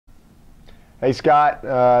Hey Scott,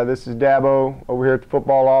 this is Dabo over here at the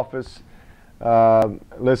football office.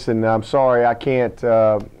 Listen, I'm sorry I can't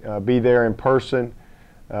be there in person,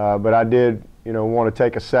 but I did, want to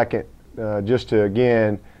take a second just to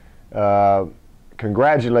again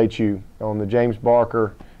congratulate you on the James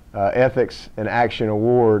Barker Ethics and Action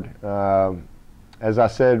Award. As I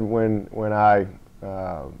said when I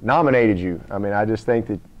nominated you, I mean, I just think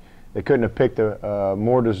that they couldn't have picked a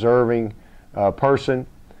more deserving person,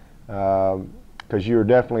 because you're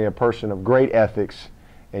definitely a person of great ethics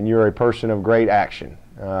and you're a person of great action.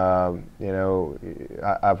 I've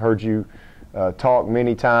heard you talk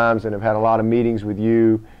many times and have had a lot of meetings with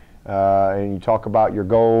you, and you talk about your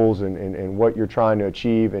goals and what you're trying to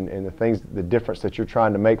achieve and the difference that you're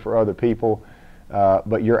trying to make for other people,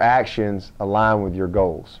 but your actions align with your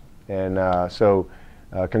goals. And so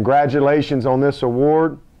congratulations on this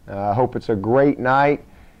award. I hope it's a great night,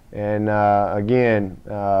 and again,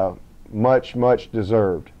 much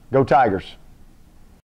deserved. Go Tigers.